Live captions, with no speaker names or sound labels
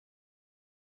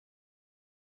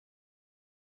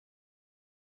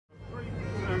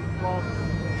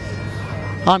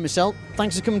Hi Michelle,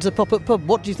 thanks for coming to the Pop-Up Pub.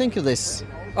 What do you think of this?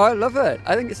 Oh, I love it.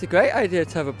 I think it's a great idea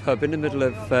to have a pub in the middle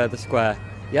of the square.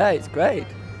 Yeah, it's great.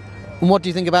 And what do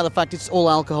you think about the fact it's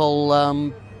all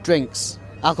alcohol drinks?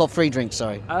 Alcohol-free drinks,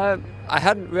 sorry. I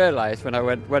hadn't realised when I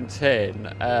went in,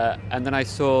 and then I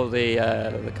saw the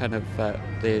kind of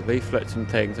the leaflets and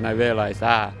things, and I realised,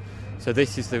 so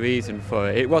this is the reason for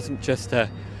it. It wasn't just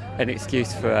an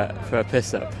excuse for a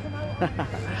piss-up.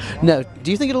 No. Do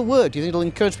you think it'll work? Do you think it'll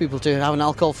encourage people to have an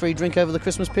alcohol-free drink over the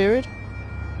Christmas period?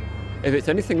 If it's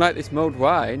anything like this mulled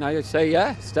wine, I would say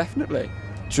yes, definitely.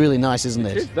 It's really nice, isn't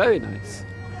it? It is very nice.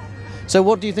 So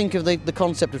what do you think of the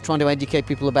concept of trying to educate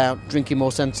people about drinking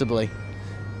more sensibly?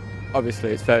 Obviously,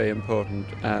 it's very important.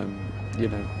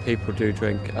 People do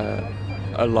drink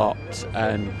a lot,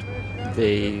 and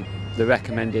the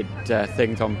recommended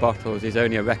things on bottles is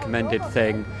only a recommended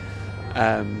thing.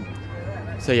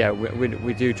 So yeah,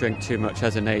 we do drink too much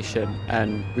as a nation,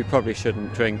 and we probably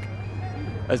shouldn't drink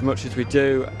as much as we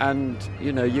do. And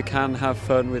you can have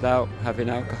fun without having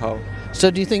alcohol.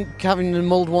 So do you think having the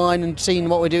mulled wine and seeing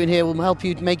what we're doing here will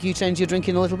make you change your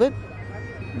drinking a little bit?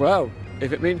 Well,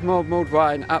 if it means more mulled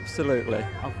wine, absolutely.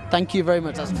 Thank you very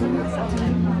much. So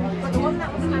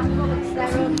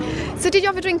did you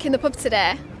have a drink in the pub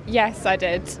today? Yes, I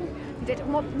did.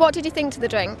 What did you think to the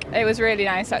drink? It was really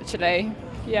nice, actually.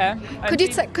 Yeah. Could you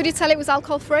tell it was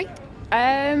alcohol free?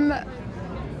 No,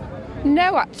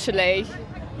 actually.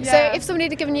 So if somebody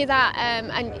had given you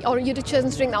that, or you'd have chosen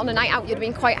to drink that on a night out, you'd have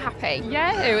been quite happy.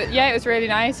 Yeah, it was really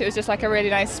nice. It was just like a really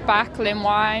nice sparkling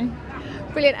wine.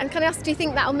 Brilliant. And can I ask, do you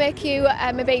think that'll make you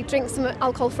maybe drink some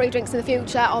alcohol-free drinks in the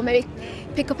future, or maybe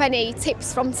pick up any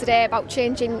tips from today about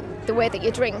changing the way that you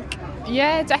drink?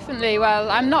 Yeah, definitely. Well,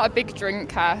 I'm not a big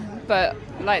drinker, but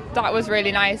that was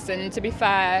really nice. And to be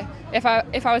fair, if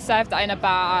I was served that in a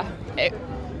bar,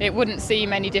 it wouldn't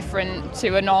seem any different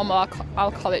to a normal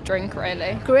alcoholic drink,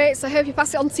 really. Great, so I hope you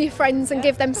pass it on to your friends and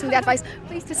give them some of the advice.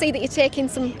 Pleased to see that you're taking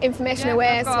some information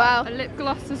away as well. A lip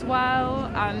gloss as well,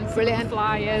 and brilliant some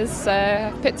flyers.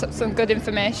 I've picked up some good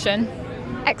information.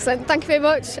 Excellent, thank you very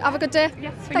much. Have a good day.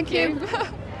 Yes, thank you.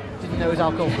 Didn't know it was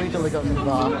alcohol-free till they got to the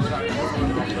bar.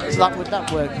 So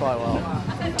that worked quite well.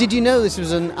 Did you know this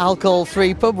was an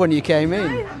alcohol-free pub when you came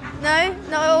in? No,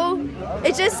 not at all.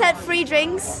 It just said free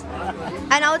drinks,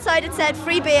 and outside it said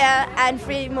free beer and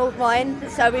free mulled wine.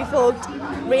 So we thought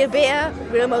real beer,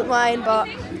 real mulled wine, but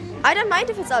I don't mind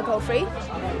if it's alcohol-free.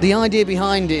 The idea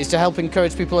behind it is to help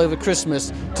encourage people over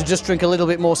Christmas to just drink a little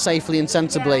bit more safely and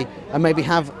sensibly, and maybe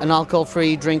have an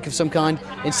alcohol-free drink of some kind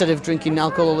instead of drinking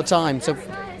alcohol all the time. So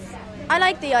I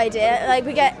like the idea. Like,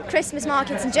 we get Christmas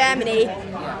markets in Germany,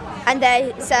 and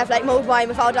they serve like mulled wine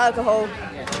without alcohol,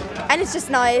 and it's just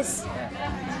nice,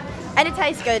 and it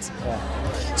tastes good.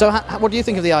 So what do you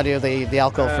think of the idea of the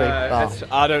alcohol-free bar?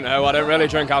 I don't know. I don't really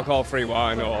drink alcohol-free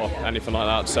wine or anything like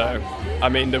that. So, I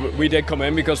mean, we did come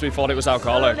in because we thought it was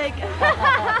alcoholic.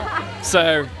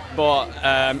 So, but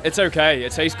it's okay.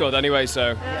 It tastes good anyway,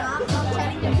 so.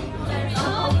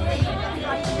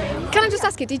 Can I just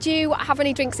ask you, did you have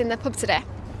any drinks in the pub today?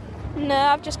 No,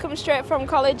 I've just come straight from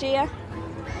college here.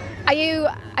 Are you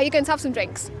going to have some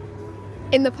drinks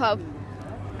in the pub?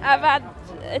 I've had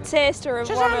a taster of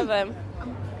one of them.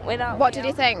 What did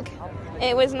you think?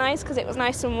 It was nice because it was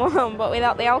nice and warm, but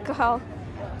without the alcohol.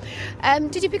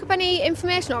 Did you pick up any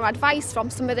information or advice from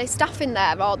some of the staff in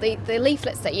there, or the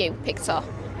leaflets that you picked up?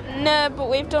 No, but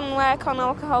we've done work on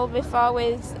alcohol before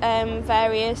with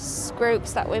various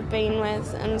groups that we've been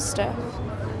with and stuff.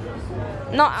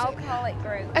 Not alcoholic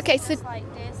groups. Okay, so like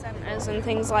day centres and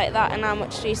things like that, and how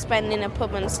much do you spend in a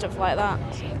pub and stuff like that.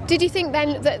 Did you think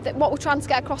then that what we're trying to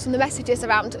get across in the messages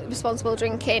around responsible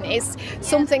drinking is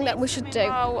something that we should do?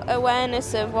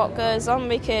 Awareness of what goes on,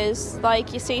 because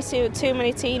like you see too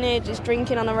many teenagers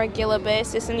drinking on a regular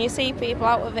basis, and you see people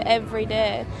out of it every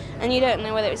day, and you don't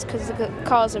know whether it's because of the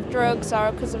cause of drugs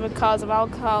or because of a cause of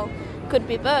alcohol. Could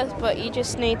be both, but you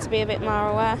just need to be a bit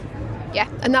more aware. Yeah,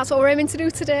 and that's what we're aiming to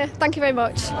do today. Thank you very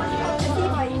much.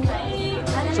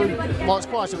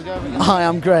 Hi,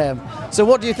 I'm Graham. So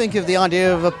what do you think of the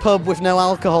idea of a pub with no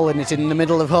alcohol in it in the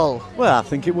middle of Hull? Well, I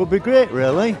think it would be great,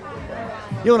 really.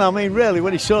 You know what I mean? Really,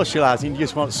 when you're socialising, you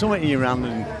just want something in your hand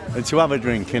and to have a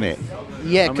drink in it.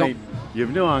 Yeah, I mean,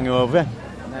 you've no hangover.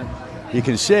 You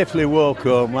can safely walk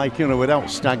home, without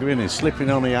staggering and slipping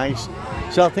on the ice.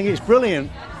 So I think it's brilliant.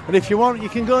 And if you want, you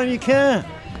can go in your car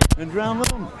and drive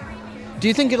home. Do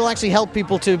you think it'll actually help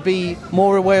people to be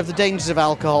more aware of the dangers of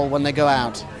alcohol when they go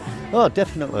out? Oh,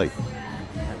 definitely.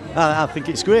 I think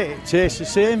it's great. It tastes the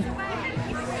same.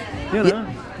 You know.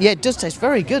 Yeah, it does taste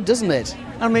very good, doesn't it?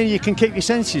 I mean, you can keep your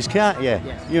senses, can't you?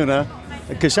 Yes. You know.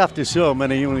 Because after so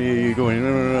many, you're going,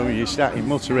 you starting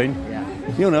muttering,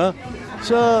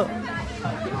 so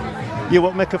you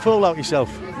won't make a fool out of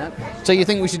yourself. No. So you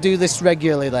think we should do this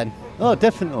regularly then? Oh,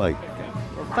 definitely.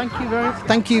 Well, thank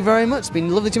you very much. It's been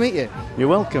lovely to meet you. You're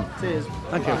welcome. Cheers.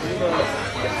 Thank you.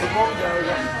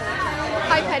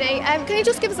 Hi Penny, can you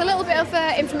just give us a little bit of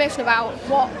information about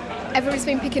what everybody's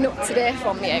been picking up today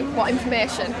from you? What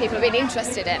information people have been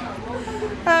interested in?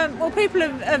 Well, people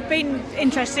have been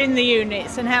interested in the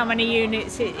units and how many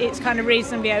units it's kind of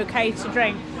reasonably okay to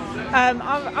drink.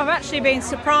 I've actually been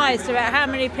surprised about how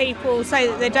many people say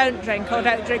that they don't drink or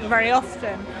don't drink very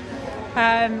often,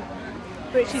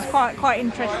 which is quite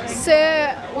interesting.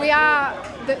 So we are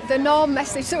the norm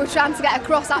message that we're trying to get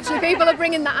across. Actually, people are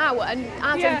bringing that out and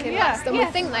are drinking less than we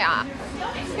think they are.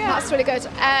 Yeah. That's really good. Do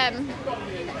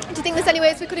you think there's any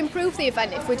ways we could improve the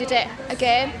event if we did it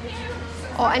again?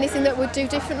 Or anything that we'd do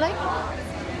differently?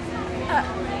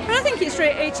 I think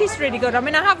it is really good. I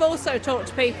mean, I have also talked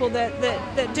to people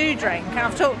that do drink, and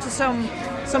I've talked to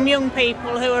some young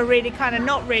people who are really kind of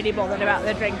not really bothered about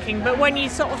their drinking. But when you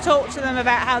sort of talk to them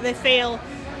about how they feel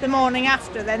the morning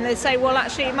after, then they say, well,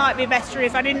 actually, it might be better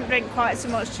if I didn't drink quite so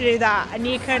much to do that. And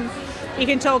you can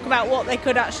talk about what they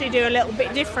could actually do a little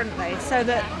bit differently, so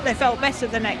that they felt better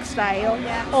the next day,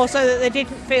 or so that they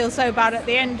didn't feel so bad at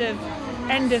the end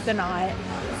of the night.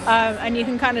 And you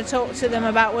can kind of talk to them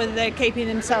about whether they're keeping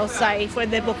themselves safe,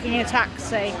 whether they're booking a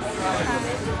taxi.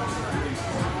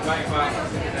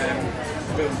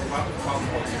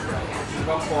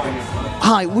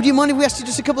 Hi, would you mind if we asked you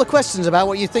just a couple of questions about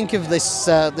what you think of this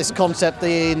this concept,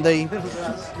 the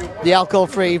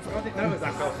alcohol-free? I didn't know it was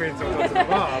alcohol-free until I got to the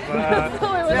bar, but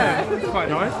yeah, it's quite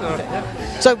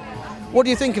nice. So, what do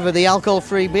you think of the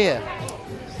alcohol-free beer?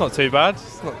 It's not too bad.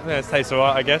 It tastes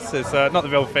alright, I guess. It's not the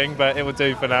real thing, but it will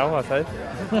do for now, I say.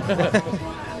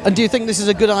 And do you think this is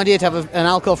a good idea to have an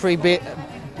alcohol-free beer,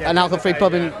 an alcohol-free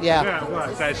pub? Yeah, it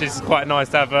works. Actually, it's quite nice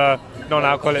to have a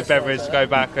non-alcoholic beverage to go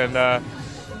back and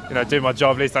do my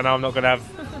job. At least I know I'm not going to have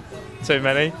too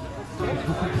many.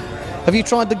 Have you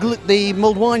tried the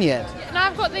mulled wine yet? No,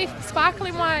 I've got the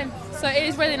sparkling wine, so it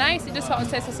is really nice. It just sort of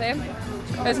tastes the same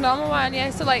as normal wine,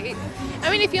 yeah. So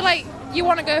if you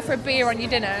want to go for a beer on your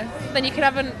dinner, then you can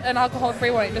have an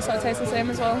alcohol-free one. It just sort of tastes the same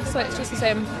as well. So it's just the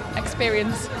same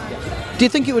experience. Do you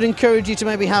think it would encourage you to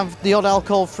maybe have the odd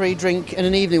alcohol-free drink in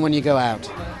an evening when you go out?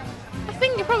 I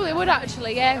think it probably would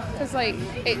actually, yeah, because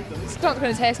it's not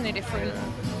going to taste any different.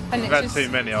 And You've had too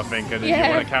many, I think, and you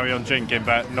want to carry on drinking,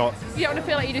 but not. You don't want to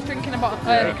feel like you're just drinking a glass of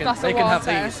water. They can have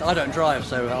these. I don't drive,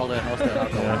 so I'll do alcohol.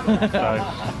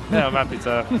 Yeah, I'm happy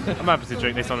to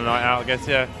drink this on a night out, I guess.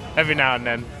 Yeah, every now and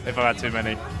then if I've had too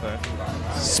many. So.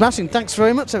 Smashing! Thanks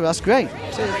very much. That's great.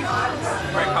 So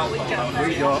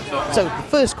the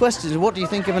first question is, what do you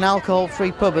think of an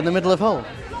alcohol-free pub in the middle of Hull?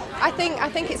 I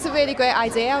think it's a really great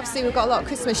idea. Obviously, we've got a lot of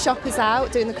Christmas shoppers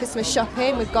out doing the Christmas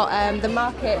shopping. We've got the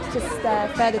market just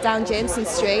further down Jameson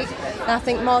Street. And I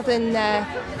think more than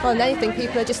anything,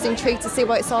 people are just intrigued to see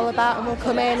what it's all about, and will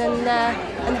come in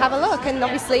and have a look. And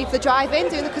obviously, for driving,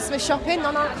 doing the Christmas shopping,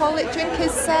 non-alcoholic drink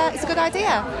is a good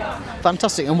idea.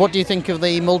 Fantastic. And what do you think of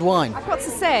the mulled wine? I've got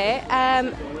to say,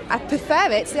 I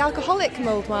prefer it to the alcoholic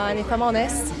mulled wine, if I'm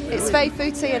honest. It's very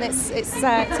fruity and it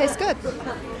tastes good.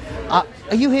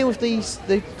 Are you here with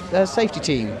the safety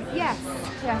team? Yes,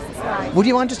 that's right. Would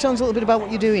you mind just telling us a little bit about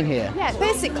what you're doing here? Yeah,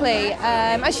 basically,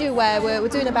 as you're aware, we're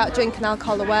doing about drink and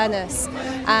alcohol awareness,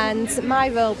 and my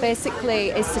role basically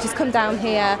is to just come down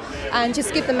here and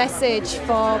just give the message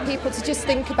for people to just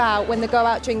think about when they go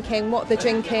out drinking, what they're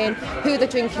drinking, who they're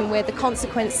drinking with, the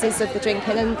consequences of the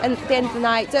drinking, and at the end of the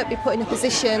night, don't be put in a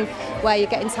position where you're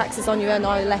getting taxes on your own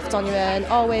or you're left on your own.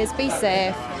 Always be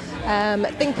safe.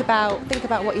 Think about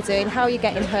what you're doing, how you're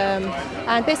getting home,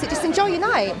 and basically just enjoy your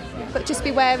night. But just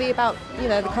be wary about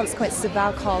the consequences of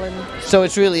alcohol. And so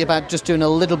it's really about just doing a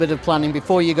little bit of planning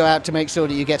before you go out to make sure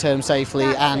that you get home safely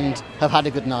and have had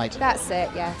a good night. That's it,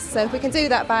 yes. So if we can do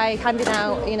that by handing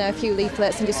out a few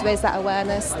leaflets and just raise that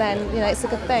awareness, then it's a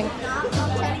good thing.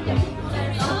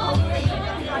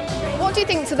 What do you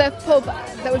think to the pub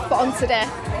that we've put on today?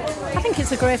 I think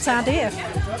it's a great idea.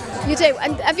 You do?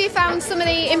 And have you found some of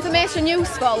the information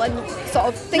useful and sort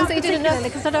of things that you didn't know?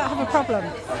 Because I don't have a problem.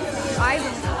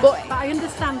 But I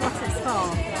understand what it's for.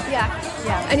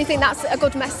 Yeah. And you think that's a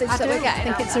good message that we're getting?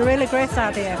 I think it's a really great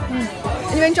idea.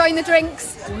 And you're enjoying the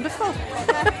drinks? Wonderful.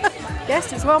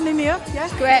 Yes, it's warming me up. Yeah.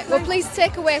 Great. Well, please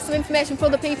take away some information for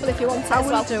other people if you want to. I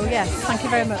will do, yes. Thank you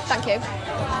very much. Thank you.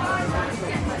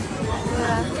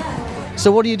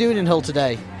 So what are you doing in Hull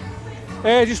today?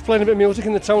 Just playing a bit of music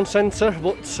in the town centre,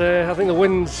 but I think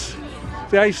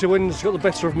the icy winds got the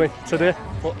better of me today.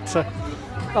 But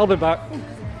I'll be back.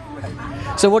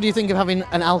 So what do you think of having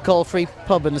an alcohol-free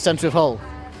pub in the centre of Hull?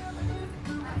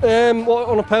 What,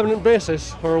 on a permanent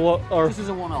basis, or what? Or This is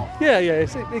a one-off. yeah,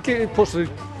 it puts the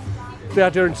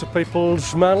idea into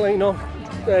people's mind, like, you know,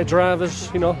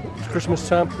 drivers, you know, it's Christmas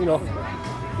time, you know,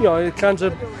 it kind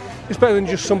of, it's better than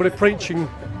just somebody preaching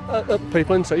at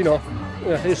people, isn't it? You know,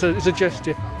 yeah, it's a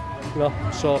gesture, you know.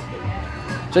 So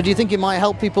do you think it might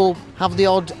help people have the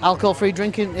odd alcohol-free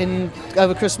drink in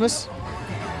over Christmas?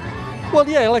 well,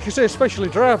 yeah, like I say, especially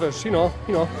drivers, you know,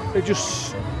 it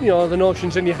just, you know, the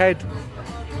notions in your head,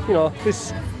 you know,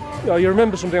 this, you know, you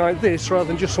remember something like this rather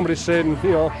than just somebody saying,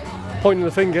 you know, pointing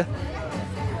the finger.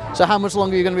 So how much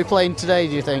longer are you going to be playing today,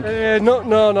 do you think?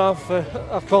 No,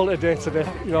 I've called it a day today.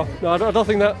 You know, no, I don't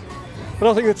think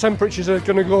the temperatures are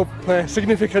going to go up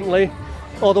significantly,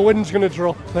 or the wind's going to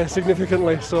drop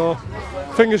significantly. So,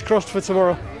 fingers crossed for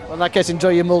tomorrow. Well, in that case,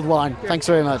 enjoy your mulled wine. Thanks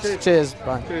very much. Cheers.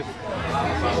 Bye. Cheers.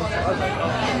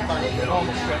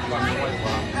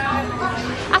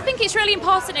 I think it's really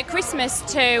important at Christmas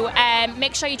to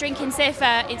make sure you're drinking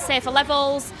safer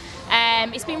levels.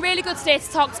 It's been really good today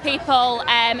to talk to people.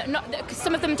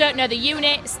 Some of them don't know the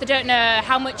units, they don't know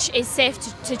how much is safe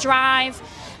to drive.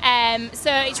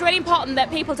 So it's really important that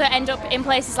people don't end up in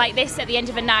places like this at the end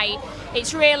of a night.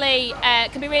 It's really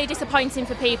can be really disappointing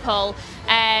for people,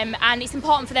 and it's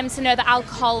important for them to know that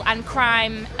alcohol and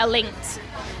crime are linked.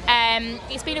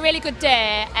 It's been a really good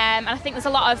day, and I think there's a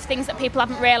lot of things that people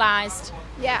haven't realised.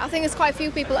 Yeah, I think there's quite a few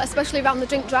people, especially around the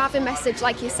drink driving message,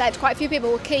 like you said, quite a few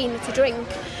people were keen to drink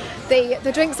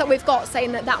the drinks that we've got,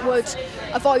 saying that would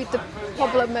avoid the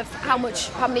problem of how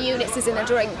many units is in a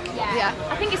drink. Yeah.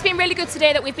 I think it's been really good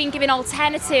today that we've been giving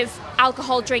alternative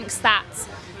alcohol drinks that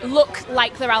look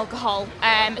like they're alcohol.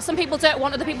 Some people don't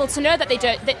want other people to know that they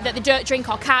don't drink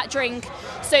or can't drink,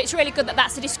 so it's really good that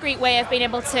that's a discreet way of being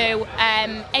able to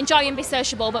enjoy and be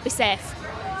sociable but be safe.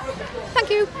 Thank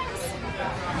you.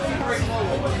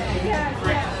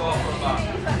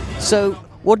 So,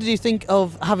 what did you think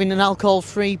of having an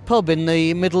alcohol-free pub in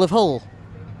the middle of Hull?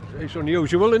 It's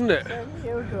unusual, isn't it?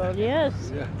 Unusual, yes.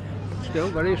 Yeah. Still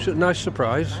very nice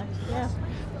surprise. Yeah.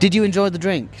 Did you enjoy the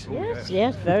drinks?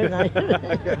 Yes, very nice.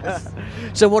 Yes.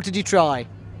 So, what did you try?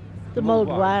 The mulled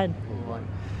wine.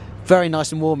 Very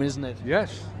nice and warm, isn't it?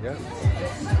 Yes, yeah.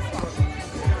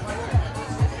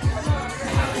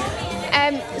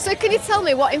 So can you tell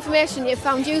me what information you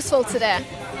found useful today?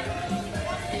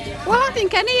 Well, I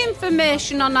think any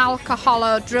information on alcohol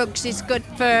or drugs is good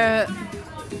for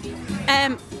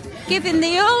giving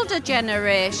the older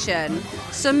generation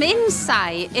some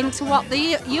insight into what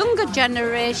the younger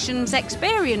generation's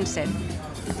experiencing.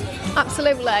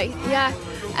 Absolutely, yeah.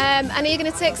 And are you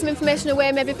going to take some information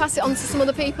away, maybe pass it on to some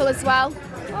other people as well?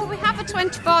 Well, we have a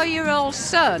 24-year-old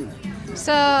son,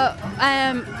 so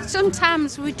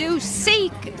sometimes we do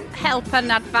seek help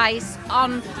and advice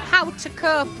on how to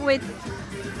cope with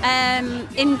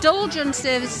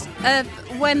indulgences of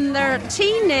when they're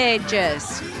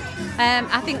teenagers.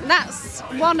 I think that's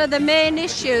one of the main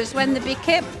issues. When they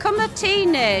become a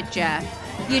teenager,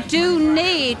 you do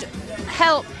need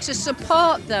help to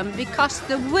support them because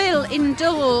they will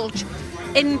indulge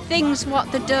in things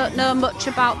what they don't know much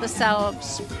about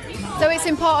themselves. So it's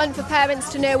important for parents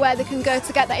to know where they can go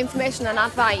to get that information and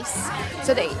advice.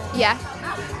 So they, yeah.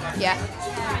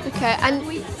 Okay, and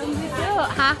we don't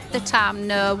half the time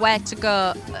know where to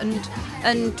go,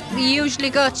 and we usually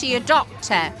go to your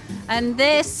doctor and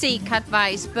they seek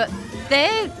advice, but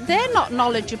they're not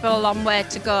knowledgeable on where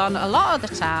to go on a lot of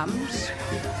the times.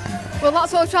 Well,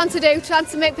 that's what we're trying to do, trying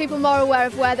to make people more aware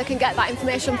of where they can get that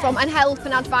information from and help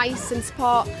and advice and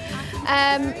support.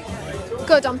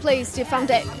 Good, I'm pleased you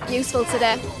found it useful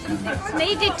today. It's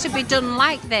needed to be done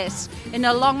like this in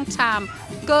a long time.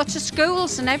 Go to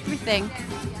schools and everything.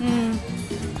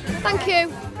 Thank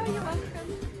you.